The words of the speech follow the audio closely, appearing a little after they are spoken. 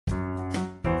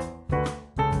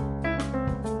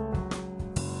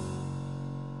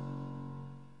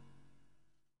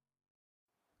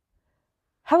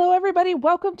Hello, everybody.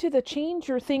 Welcome to the Change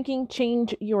Your Thinking,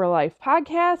 Change Your Life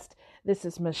podcast. This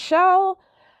is Michelle.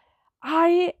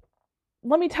 Let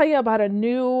me tell you about a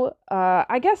new,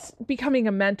 becoming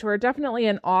a mentor, definitely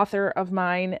an author of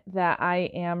mine that I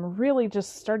am really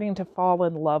just starting to fall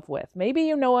in love with. Maybe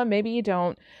you know him, maybe you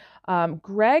don't.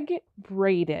 Gregg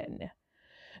Braden.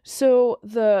 So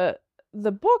the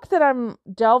book that I'm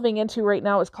delving into right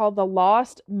now is called The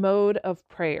Lost Mode of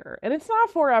Prayer. And it's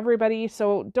not for everybody,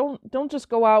 so don't just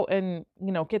go out and,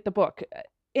 get the book.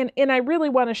 And I really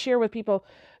want to share with people,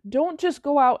 don't just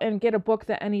go out and get a book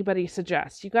that anybody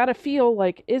suggests. You got to feel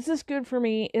like, is this good for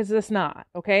me? Is this not?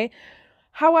 Okay.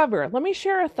 However, let me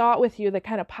share a thought with you that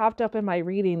kind of popped up in my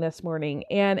reading this morning.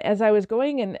 And as I was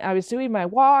going and I was doing my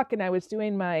walk and I was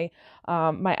doing my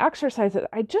exercises,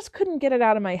 I just couldn't get it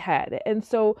out of my head. And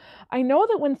so I know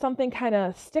that when something kind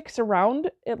of sticks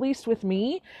around, at least with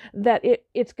me, that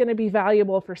it's going to be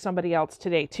valuable for somebody else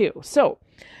today too. So,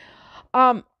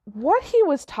 what he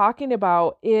was talking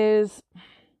about is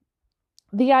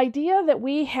the idea that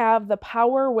we have the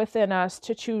power within us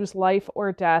to choose life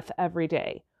or death every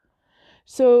day.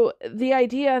 So the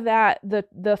idea that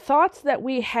the thoughts that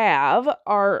we have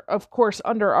are, of course,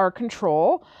 under our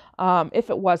control. If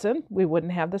it wasn't, we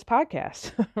wouldn't have this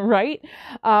podcast, right?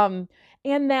 And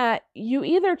that you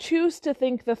either choose to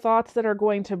think the thoughts that are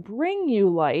going to bring you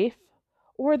life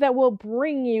or that will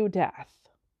bring you death.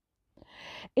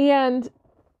 And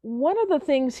one of the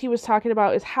things he was talking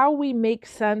about is how we make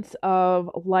sense of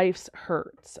life's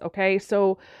hurts, okay?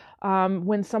 So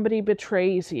when somebody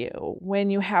betrays you,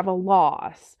 when you have a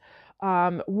loss,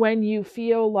 when you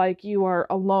feel like you are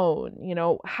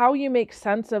alone, how you make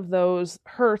sense of those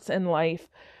hurts in life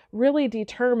really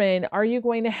determine, are you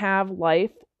going to have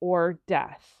life or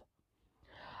death?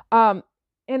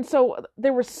 And so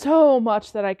there was so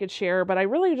much that I could share, but I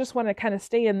really just want to kind of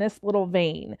stay in this little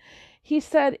vein. He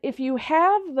said, if you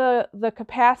have the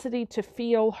capacity to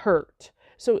feel hurt,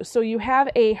 so you have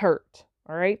a hurt,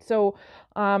 all right? So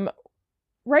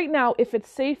right now, if it's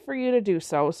safe for you to do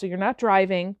so you're not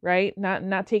driving, right?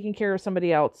 Not taking care of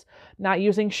somebody else, not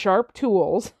using sharp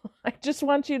tools. I just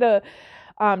want you to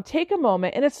take a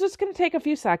moment, and it's just going to take a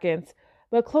few seconds,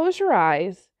 but close your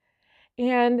eyes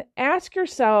and ask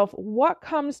yourself, what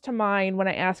comes to mind when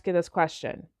I ask you this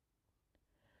question?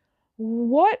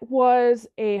 What was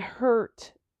a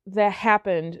hurt that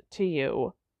happened to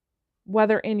you,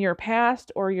 whether in your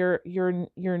past or your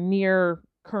near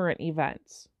current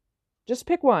events? Just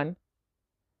pick one.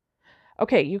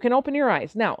 Okay, you can open your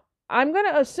eyes. Now, I'm going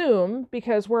to assume,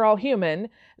 because we're all human,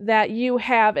 that you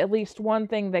have at least one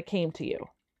thing that came to you.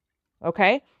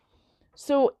 Okay?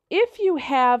 So if you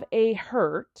have a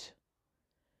hurt,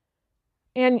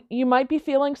 and you might be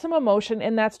feeling some emotion,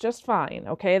 and that's just fine,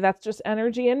 okay? That's just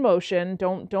energy in motion.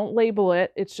 Don't label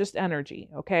it. It's just energy,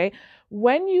 okay?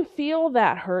 When you feel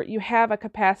that hurt, you have a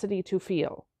capacity to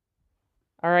feel,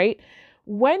 all right?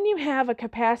 When you have a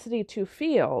capacity to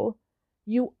feel,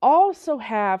 you also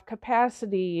have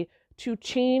capacity to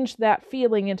change that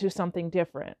feeling into something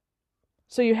different.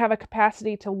 So you have a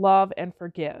capacity to love and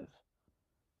forgive.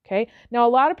 Okay. Now, a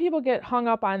lot of people get hung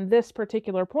up on this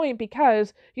particular point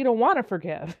because you don't want to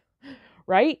forgive,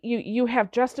 right? You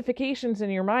have justifications in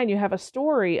your mind. You have a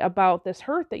story about this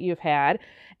hurt that you've had,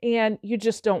 and you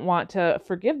just don't want to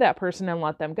forgive that person and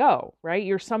let them go, right?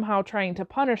 You're somehow trying to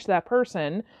punish that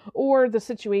person or the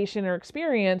situation or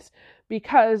experience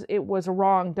because it was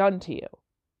wrong done to you.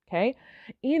 Okay.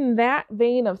 In that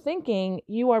vein of thinking,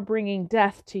 you are bringing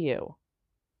death to you.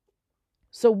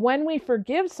 So when we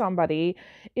forgive somebody,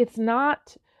 it's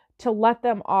not to let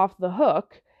them off the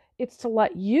hook, it's to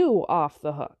let you off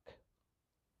the hook.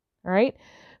 All right?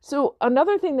 So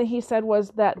another thing that he said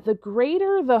was that the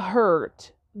greater the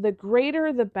hurt, the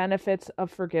greater the benefits of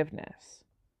forgiveness.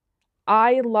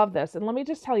 I love this. And let me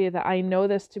just tell you that I know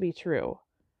this to be true.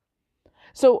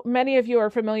 So many of you are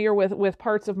familiar with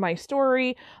parts of my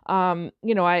story. I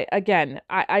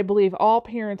believe all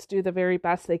parents do the very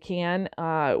best they can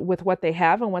with what they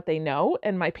have and what they know.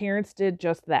 And my parents did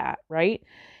just that, right?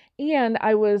 And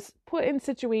I was put in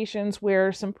situations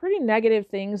where some pretty negative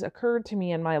things occurred to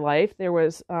me in my life. There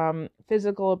was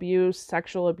physical abuse,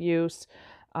 sexual abuse,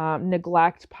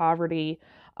 neglect, poverty,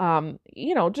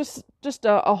 just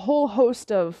a whole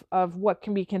host of what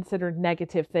can be considered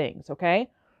negative things, okay?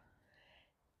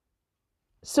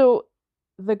 So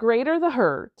the greater the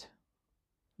hurt,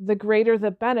 the greater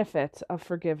the benefits of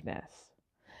forgiveness.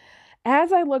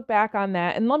 As I look back on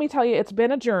that, and let me tell you, it's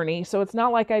been a journey, so it's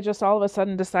not like I just all of a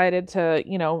sudden decided to,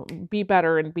 be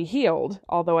better and be healed,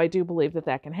 although I do believe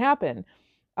that can happen.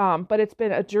 But it's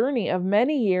been a journey of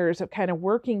many years of kind of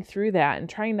working through that and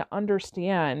trying to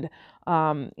understand,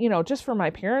 just from my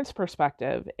parents'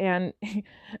 perspective. And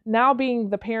now being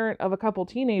the parent of a couple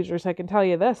teenagers, I can tell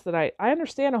you this, that I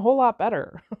understand a whole lot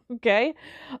better. Okay.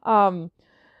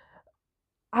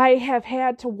 I have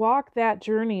had to walk that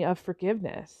journey of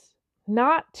forgiveness,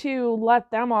 not to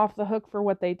let them off the hook for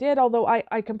what they did, although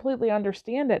I completely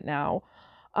understand it now,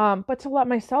 but to let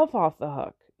myself off the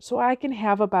hook so I can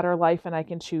have a better life and I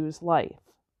can choose life.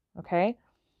 Okay.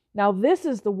 Now, this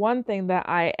is the one thing that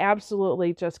I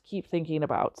absolutely just keep thinking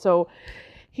about. So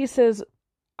he says,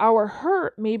 our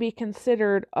hurt may be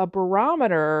considered a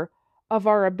barometer of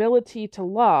our ability to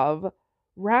love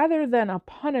rather than a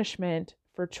punishment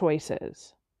for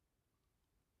choices.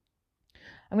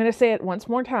 I'm going to say it one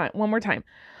more time.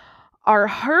 Our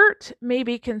hurt may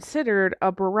be considered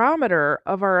a barometer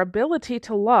of our ability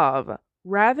to love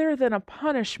rather than a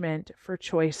punishment for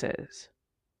choices.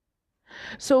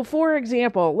 So, for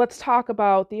example, let's talk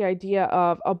about the idea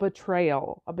of a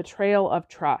betrayal of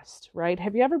trust, right?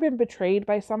 Have you ever been betrayed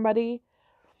by somebody?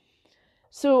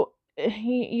 So,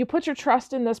 you put your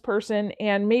trust in this person,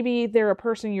 and maybe they're a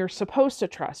person you're supposed to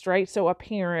trust, right? So, a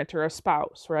parent or a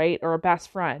spouse, right? Or a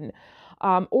best friend.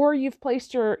 Or you've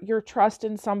placed your trust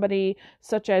in somebody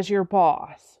such as your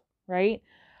boss, right?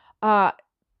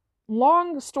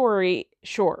 Long story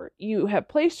short, you have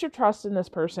placed your trust in this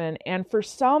person, and for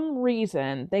some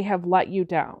reason, they have let you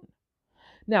down.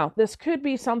 Now, this could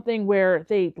be something where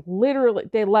they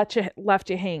left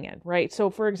you hanging, right? So,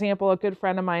 for example, a good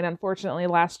friend of mine, unfortunately,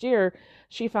 last year,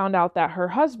 she found out that her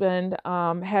husband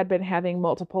had been having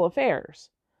multiple affairs.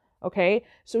 Okay,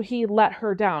 so he let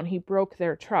her down. He broke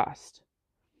their trust.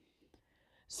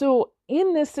 So,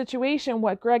 in this situation,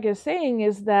 what Greg is saying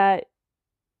is that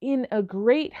in a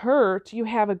great hurt, you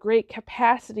have a great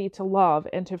capacity to love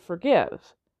and to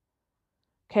forgive.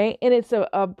 Okay, and it's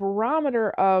a barometer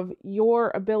of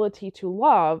your ability to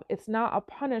love. It's not a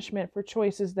punishment for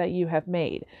choices that you have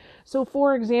made. So,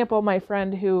 for example, my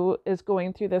friend who is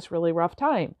going through this really rough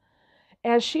time,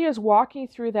 as she is walking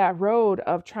through that road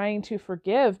of trying to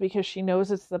forgive because she knows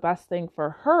it's the best thing for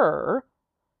her,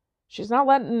 she's not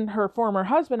letting her former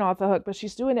husband off the hook, but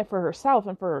she's doing it for herself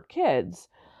and for her kids.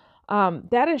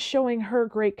 That is showing her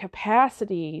great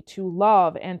capacity to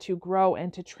love and to grow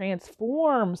and to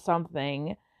transform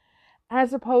something,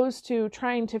 as opposed to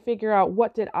trying to figure out,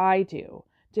 what did I do?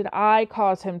 Did I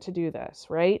cause him to do this,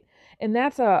 right? And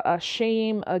that's a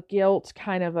shame, a guilt,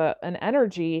 kind of an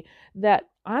energy that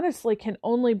honestly can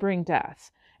only bring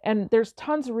death. And there's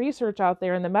tons of research out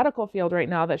there in the medical field right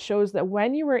now that shows that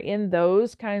when you are in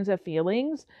those kinds of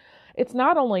feelings, it's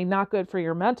not only not good for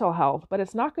your mental health, but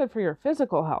it's not good for your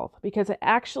physical health, because it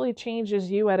actually changes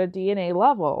you at a DNA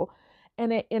level,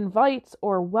 and it invites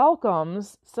or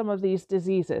welcomes some of these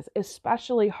diseases,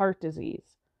 especially heart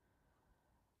disease.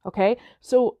 Okay,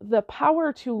 so the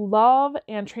power to love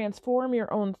and transform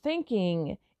your own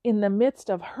thinking in the midst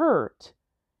of hurt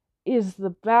is the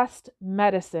best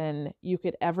medicine you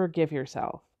could ever give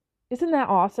yourself. Isn't that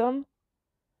awesome?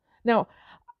 Now,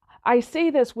 I say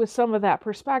this with some of that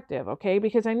perspective, okay?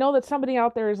 Because I know that somebody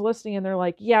out there is listening and they're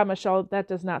like, yeah, Michelle, that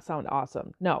does not sound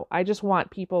awesome. No, I just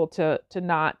want people to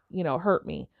not, hurt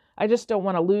me. I just don't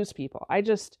want to lose people.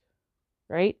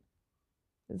 Right?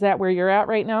 Is that where you're at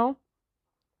right now?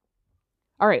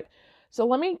 All right. So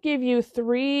let me give you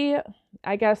 3,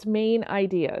 I guess, main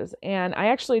ideas. And I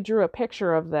actually drew a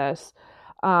picture of this.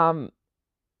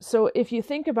 So if you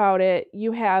think about it,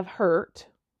 you have hurt,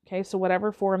 okay? So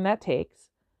whatever form that takes.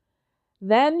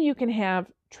 Then you can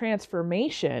have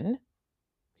transformation,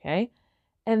 okay?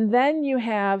 And then you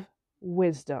have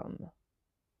wisdom,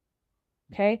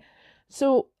 okay?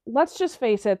 So let's just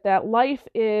face it, that life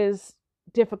is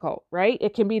difficult, right?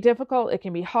 It can be difficult, it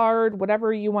can be hard,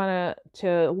 whatever you want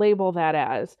to label that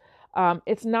as.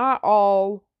 It's not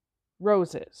all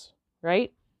roses,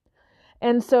 right?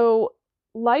 And so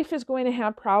life is going to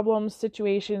have problems,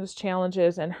 situations,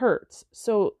 challenges, and hurts.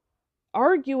 So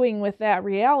arguing with that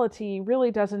reality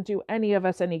really doesn't do any of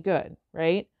us any good,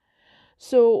 right?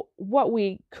 So what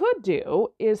we could do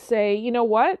is say, you know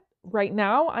what? Right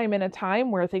now, I'm in a time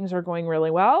where things are going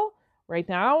really well. Right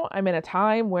now, I'm in a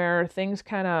time where things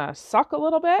kind of suck a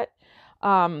little bit.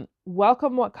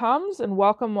 Welcome what comes and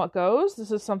welcome what goes.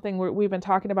 This is something we've been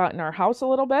talking about in our house a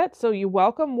little bit. So you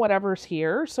welcome whatever's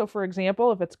here. So for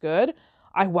example, if it's good,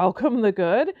 I welcome the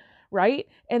good. Right?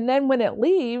 And then when it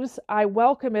leaves, I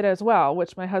welcome it as well,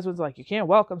 which my husband's like, you can't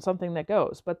welcome something that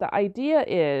goes. But the idea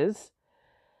is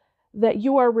that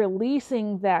you are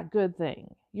releasing that good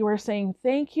thing. You are saying,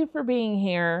 thank you for being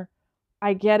here.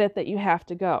 I get it that you have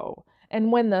to go.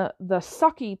 And when the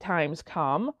sucky times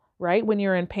come, right, when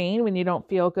you're in pain, when you don't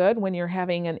feel good, when you're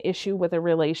having an issue with a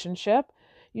relationship,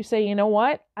 you say, you know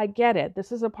what? I get it.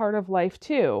 This is a part of life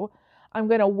too. I'm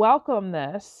going to welcome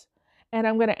this, and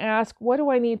I'm going to ask, what do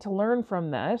I need to learn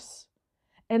from this?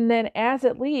 And then as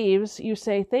it leaves, you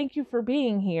say, thank you for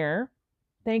being here.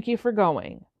 Thank you for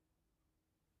going.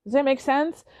 Does that make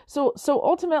sense? So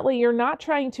ultimately, you're not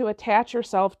trying to attach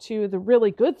yourself to the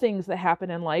really good things that happen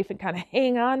in life and kind of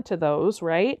hang on to those,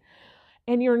 right?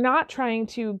 And you're not trying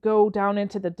to go down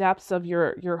into the depths of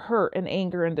your hurt and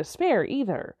anger and despair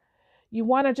either. You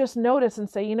want to just notice and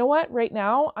say, you know what? Right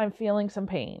now, I'm feeling some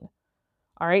pain.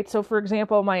 All right. So for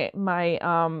example, my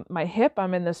hip,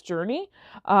 I'm in this journey.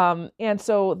 And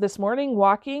so this morning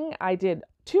walking, I did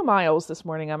 2 miles this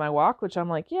morning on my walk, which I'm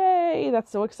like, yay,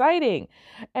 that's so exciting.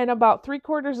 And about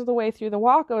 3/4 of the way through the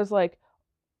walk, I was like,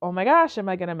 oh my gosh, am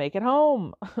I going to make it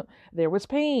home? There was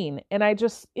pain. And I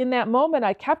just, in that moment,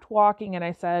 I kept walking and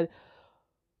I said,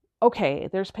 okay,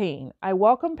 there's pain. I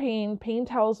welcome pain. Pain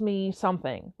tells me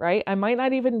something, right? I might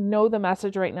not even know the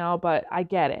message right now, but I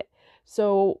get it.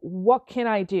 So what can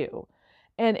I do?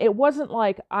 And it wasn't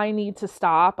like I need to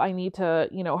stop. I need to,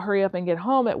 hurry up and get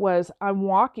home. It was, I'm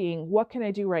walking. What can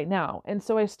I do right now? And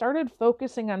so I started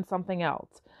focusing on something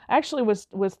else. I actually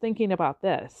was thinking about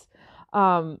this.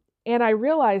 And I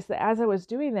realized that as I was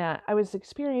doing that, I was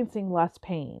experiencing less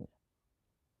pain.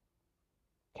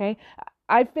 Okay.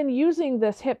 I've been using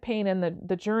this hip pain and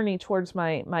the journey towards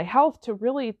my health to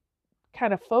really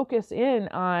kind of focus in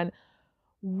on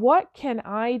what can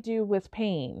I do with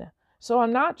pain? So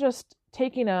I'm not just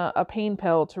taking a pain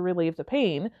pill to relieve the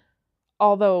pain,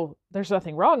 although there's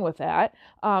nothing wrong with that.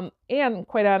 And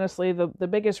quite honestly, the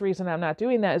biggest reason I'm not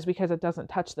doing that is because it doesn't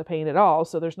touch the pain at all.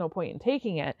 So there's no point in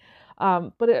taking it.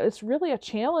 But it's really a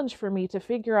challenge for me to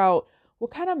figure out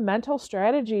what kind of mental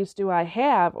strategies do I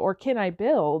have or can I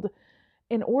build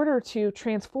in order to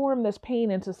transform this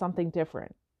pain into something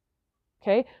different.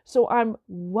 Okay, so I'm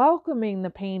welcoming the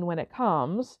pain when it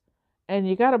comes, and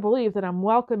you got to believe that I'm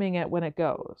welcoming it when it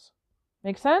goes.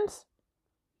 Make sense?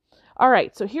 All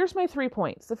right, so here's my 3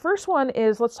 points. The first one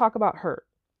is, let's talk about hurt.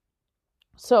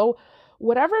 So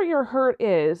whatever your hurt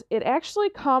is, it actually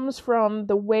comes from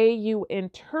the way you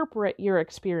interpret your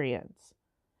experience.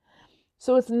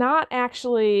 So it's not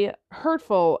actually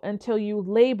hurtful until you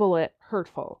label it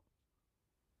hurtful.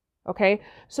 Okay,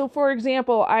 so for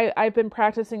example, I've been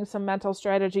practicing some mental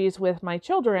strategies with my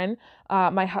children.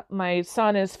 My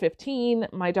son is 15.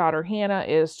 My daughter Hannah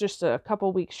is just a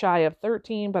couple weeks shy of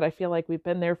 13, but I feel like we've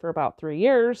been there for about 3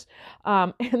 years.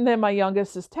 And then my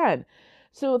youngest is 10.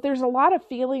 So there's a lot of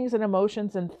feelings and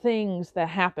emotions and things that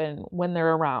happen when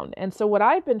they're around. And so what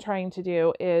I've been trying to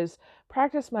do is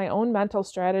practice my own mental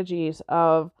strategies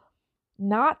of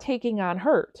not taking on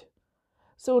hurt.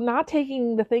 So not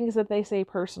taking the things that they say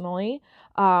personally.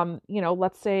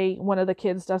 Let's say one of the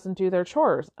kids doesn't do their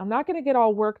chores. I'm not going to get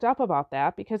all worked up about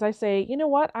that because I say, you know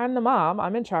what? I'm the mom.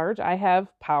 I'm in charge. I have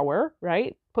power,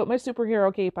 right? Put my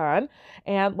superhero cape on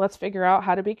and let's figure out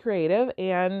how to be creative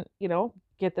and,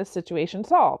 get this situation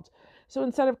solved. So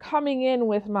instead of coming in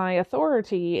with my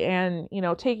authority and,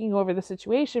 taking over the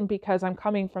situation because I'm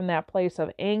coming from that place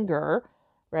of anger,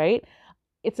 right?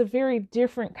 It's a very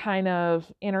different kind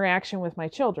of interaction with my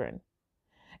children.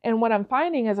 And what I'm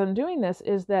finding as I'm doing this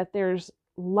is that there's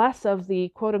less of the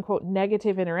quote unquote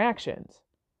negative interactions.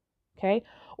 Okay.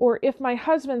 Or if my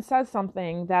husband says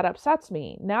something that upsets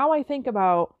me, now I think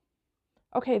about,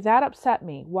 okay, that upset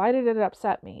me. Why did it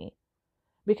upset me?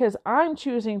 Because I'm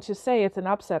choosing to say it's an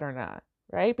upset or not,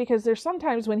 right? Because there's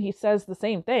sometimes when he says the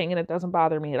same thing and it doesn't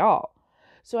bother me at all.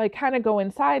 So I kind of go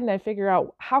inside and I figure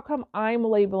out, how come I'm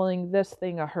labeling this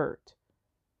thing a hurt?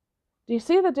 Do you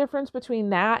see the difference between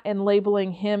that and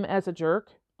labeling him as a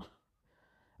jerk?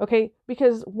 Okay,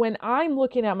 because when I'm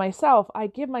looking at myself, I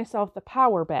give myself the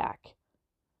power back.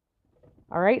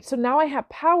 All right, so now I have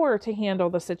power to handle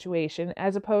the situation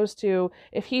as opposed to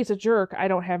if he's a jerk, I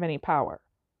don't have any power.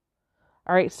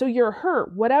 All right, so your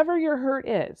hurt, whatever your hurt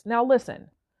is. Now listen,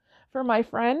 for my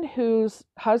friend whose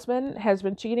husband has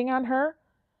been cheating on her,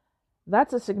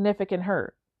 that's a significant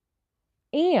hurt.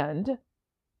 And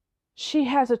she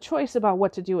has a choice about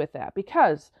what to do with that,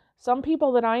 because some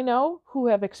people that I know who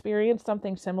have experienced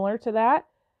something similar to that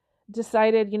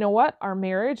decided, you know what, our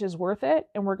marriage is worth it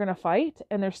and we're going to fight,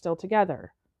 and they're still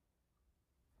together.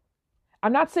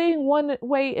 I'm not saying one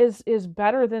way is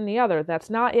better than the other.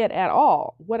 That's not it at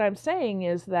all. What I'm saying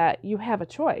is that you have a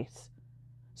choice.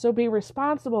 So be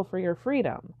responsible for your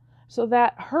freedom. So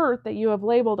that hurt that you have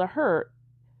labeled a hurt,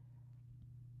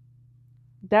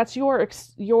 that's your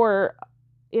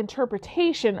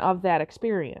interpretation of that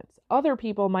experience. Other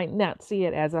people might not see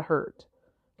it as a hurt.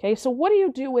 Okay, so what do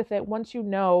you do with it once you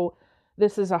know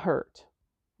this is a hurt?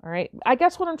 All right, I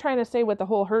guess what I'm trying to say with the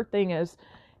whole hurt thing is,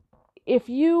 if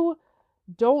you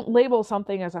don't label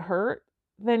something as a hurt,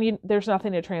 then there's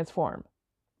nothing to transform.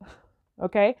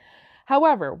 Okay?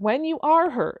 However, when you are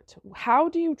hurt, how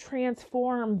do you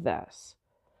transform this?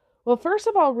 Well, first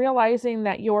of all, realizing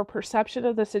that your perception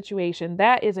of the situation,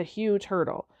 that is a huge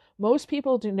hurdle. Most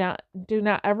people do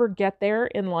not ever get there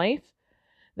in life.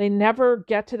 They never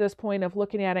get to this point of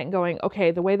looking at it and going,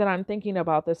 okay, the way that I'm thinking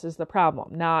about this is the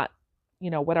problem, not,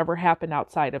 whatever happened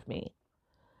outside of me.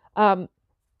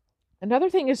 Another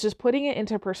thing is just putting it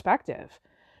into perspective,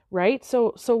 right?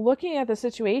 So looking at the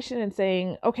situation and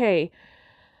saying, okay,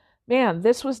 man,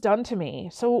 this was done to me.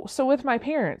 So with my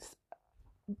parents,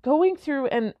 going through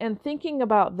and thinking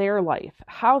about their life,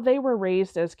 how they were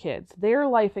raised as kids, their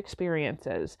life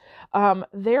experiences,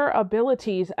 their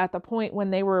abilities at the point when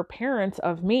they were parents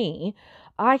of me,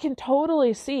 I can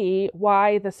totally see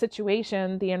why the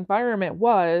situation, the environment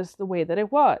was the way that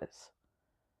it was.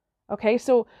 Okay,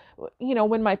 so,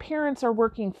 when my parents are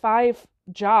working 5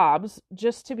 jobs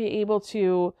just to be able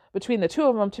to, between the two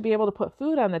of them, to be able to put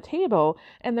food on the table,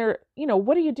 and they're,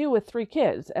 what do you do with 3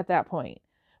 kids at that point?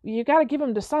 You got to give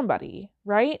them to somebody,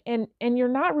 right? And you're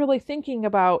not really thinking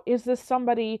about, is this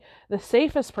somebody the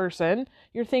safest person?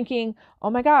 You're thinking, oh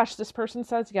my gosh, this person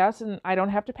says yes, and I don't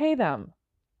have to pay them,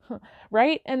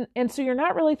 right? And so you're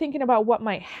not really thinking about what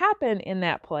might happen in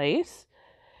that place.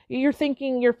 You're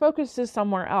thinking your focus is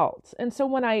somewhere else. And so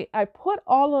when I put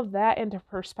all of that into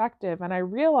perspective and I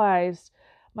realized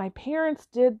my parents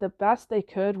did the best they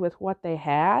could with what they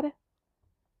had,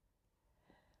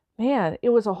 man, it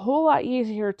was a whole lot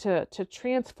easier to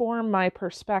transform my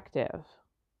perspective.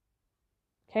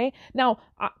 Okay? Now,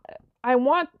 I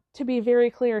want to be very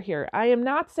clear here. I am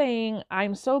not saying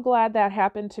I'm so glad that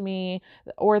happened to me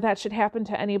or that should happen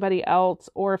to anybody else,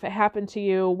 or if it happened to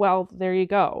you, well, there you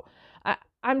go.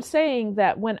 I'm saying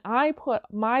that when I put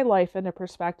my life into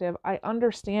perspective, I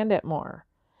understand it more.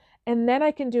 And then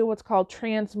I can do what's called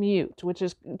transmute, which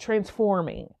is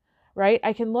transforming, right?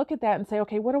 I can look at that and say,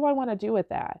 okay, what do I want to do with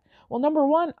that? Well, number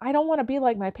one, I don't want to be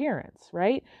like my parents,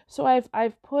 right? So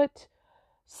I've put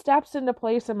steps into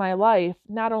place in my life,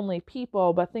 not only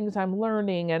people, but things I'm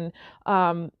learning.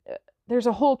 And there's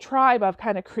a whole tribe I've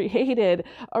kind of created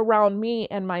around me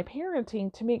and my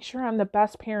parenting to make sure I'm the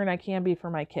best parent I can be for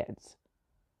my kids.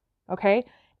 Okay.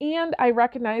 And I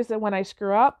recognize that when I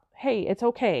screw up, hey, it's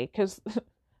okay, because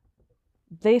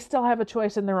they still have a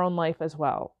choice in their own life as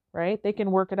well, right? They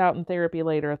can work it out in therapy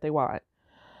later if they want.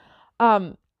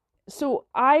 So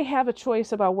I have a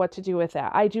choice about what to do with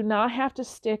that. I do not have to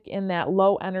stick in that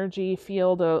low energy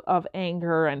field of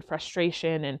anger and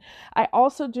frustration. And I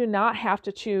also do not have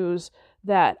to choose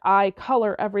that I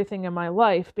color everything in my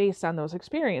life based on those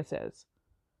experiences.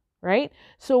 Right?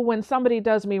 So when somebody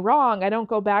does me wrong, I don't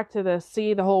go back to the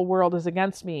see the whole world is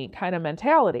against me kind of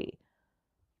mentality.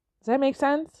 Does that make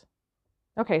sense?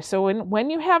 Okay, so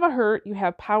when you have a hurt, you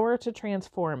have power to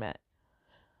transform it.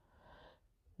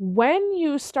 When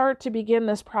you start to begin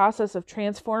this process of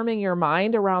transforming your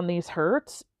mind around these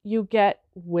hurts, you get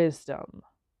wisdom.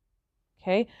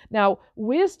 Okay? Now,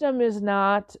 wisdom is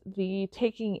not the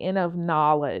taking in of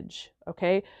knowledge.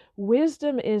 Okay?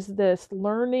 Wisdom is this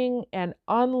learning and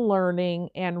unlearning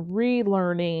and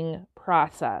relearning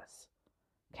process.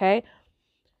 Okay?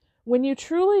 When you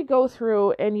truly go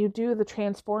through and you do the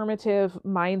transformative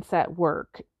mindset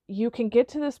work, you can get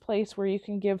to this place where you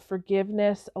can give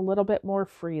forgiveness a little bit more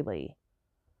freely.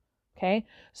 Okay?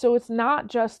 So it's not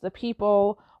just the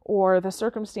people or the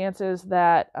circumstances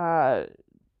that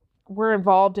were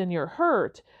involved in your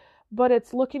hurt, but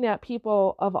it's looking at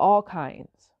people of all kinds.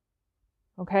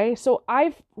 Okay, so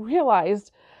I've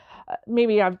realized,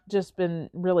 maybe I've just been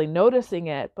really noticing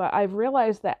it, but I've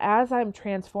realized that as I'm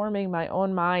transforming my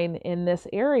own mind in this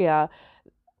area,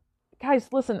 guys,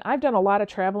 listen, I've done a lot of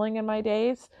traveling in my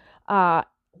days,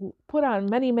 put on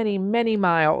many, many, many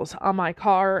miles on my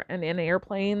car and in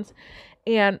airplanes,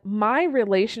 and my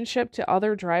relationship to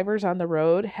other drivers on the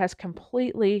road has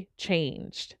completely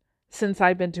changed since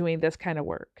I've been doing this kind of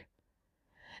work.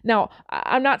 Now,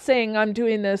 I'm not saying I'm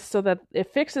doing this so that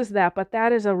it fixes that, but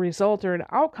that is a result or an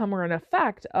outcome or an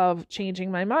effect of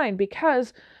changing my mind,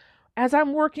 because as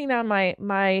I'm working on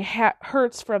my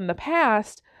hurts from the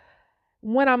past,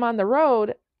 when I'm on the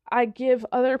road, I give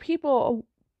other people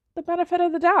the benefit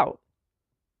of the doubt,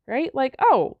 right? Like,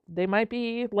 oh, they might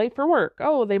be late for work.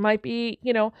 Oh, they might be,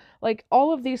 like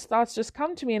all of these thoughts just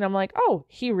come to me and I'm like, oh,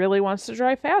 he really wants to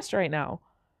drive fast right now.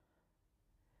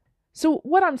 So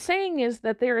what I'm saying is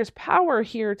that there is power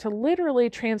here to literally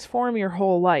transform your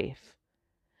whole life.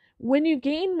 When you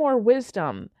gain more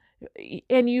wisdom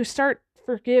and you start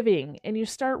forgiving and you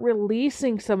start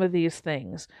releasing some of these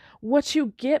things, what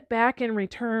you get back in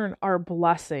return are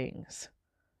blessings.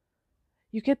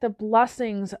 You get the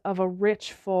blessings of a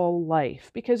rich, full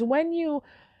life. Because when you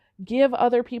give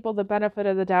other people the benefit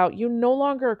of the doubt, you no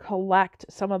longer collect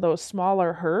some of those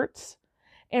smaller hurts.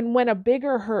 And when a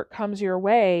bigger hurt comes your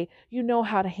way, you know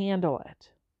how to handle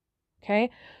it. Okay?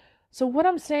 So what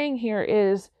I'm saying here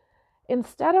is,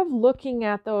 instead of looking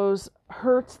at those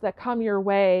hurts that come your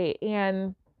way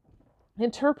and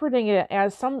interpreting it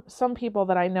as some people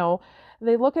that I know,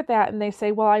 they look at that and they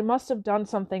say, well, I must have done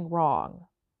something wrong.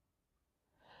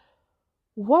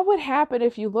 What would happen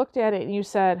if you looked at it and you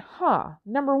said,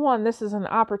 number one, this is an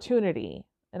opportunity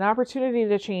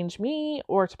to change me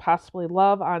or to possibly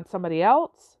love on somebody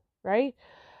else, right?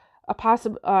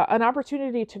 An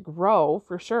opportunity to grow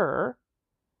for sure.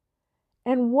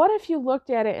 And what if you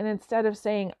looked at it and instead of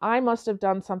saying, I must have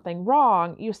done something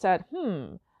wrong, you said,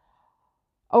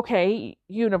 okay,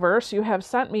 universe, you have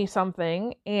sent me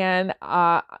something, and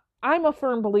I'm a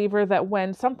firm believer that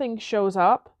when something shows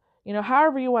up,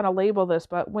 however you want to label this,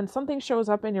 but when something shows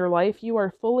up in your life, you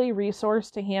are fully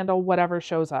resourced to handle whatever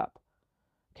shows up.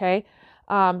 Okay.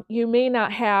 You may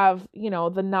not have,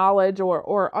 the knowledge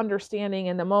or understanding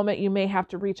in the moment. You may have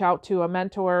to reach out to a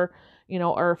mentor,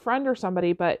 or a friend or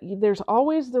somebody, but there's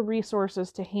always the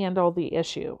resources to handle the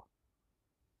issue.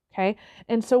 Okay.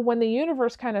 And so when the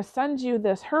universe kind of sends you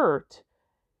this hurt,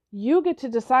 you get to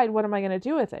decide, what am I going to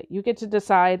do with it? You get to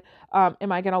decide,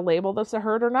 am I going to label this a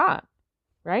hurt or not?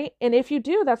 Right? And if you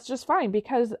do, that's just fine,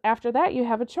 because after that, you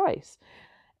have a choice.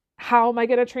 How am I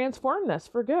going to transform this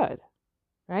for good?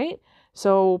 Right?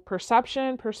 So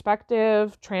perception,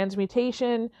 perspective,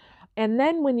 transmutation. And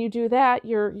then when you do that,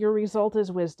 your result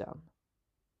is wisdom.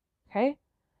 Okay?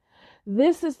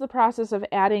 This is the process of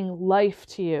adding life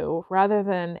to you rather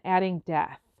than adding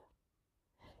death.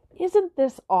 Isn't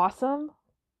this awesome?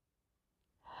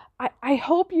 I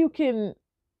hope you can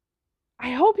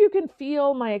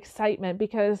feel my excitement,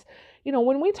 because,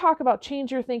 when we talk about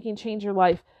change your thinking, change your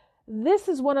life, this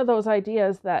is one of those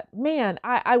ideas that, man,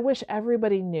 I wish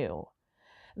everybody knew.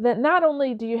 That not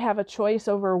only do you have a choice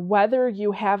over whether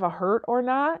you have a hurt or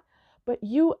not, but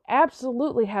you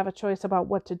absolutely have a choice about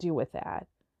what to do with that.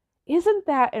 Isn't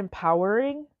that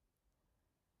empowering?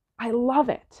 I love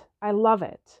it. I love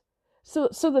it. So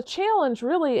the challenge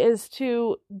really is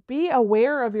to be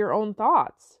aware of your own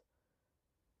thoughts.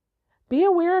 Be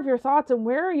aware of your thoughts and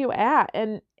where are you at,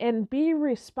 and be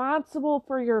responsible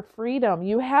for your freedom.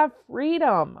 You have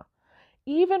freedom.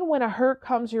 Even when a hurt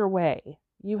comes your way,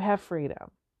 you have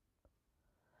freedom.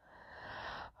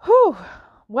 Whew.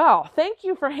 Well, thank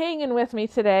you for hanging with me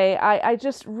today. I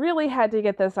just really had to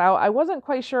get this out. I wasn't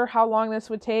quite sure how long this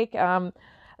would take.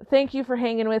 Thank you for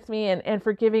hanging with me and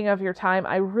for giving of your time.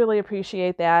 I really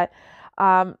appreciate that.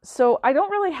 So I don't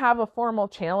really have a formal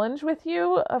challenge with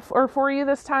you or for you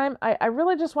this time. I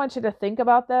really just want you to think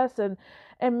about this,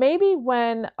 and maybe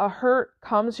when a hurt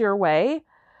comes your way,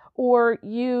 or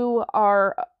you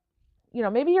are,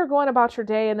 maybe you're going about your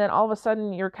day and then all of a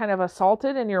sudden you're kind of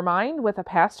assaulted in your mind with a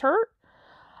past hurt.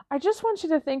 I just want you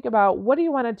to think about, what do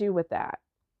you want to do with that?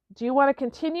 Do you want to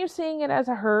continue seeing it as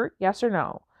a hurt? Yes or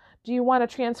no? Do you want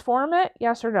to transform it?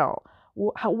 Yes or no?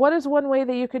 What is one way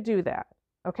that you could do that?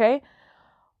 Okay.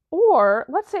 Or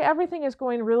let's say everything is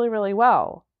going really, really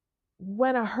well.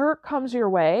 When a hurt comes your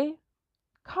way,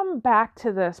 come back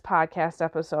to this podcast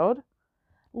episode,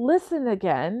 listen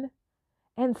again,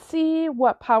 and see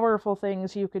what powerful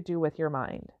things you could do with your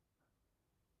mind.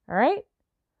 All right?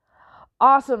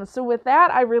 Awesome. So with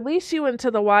that, I release you into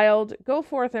the wild. Go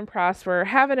forth and prosper.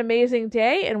 Have an amazing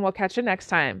day, and we'll catch you next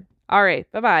time. All right.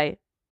 Bye-bye.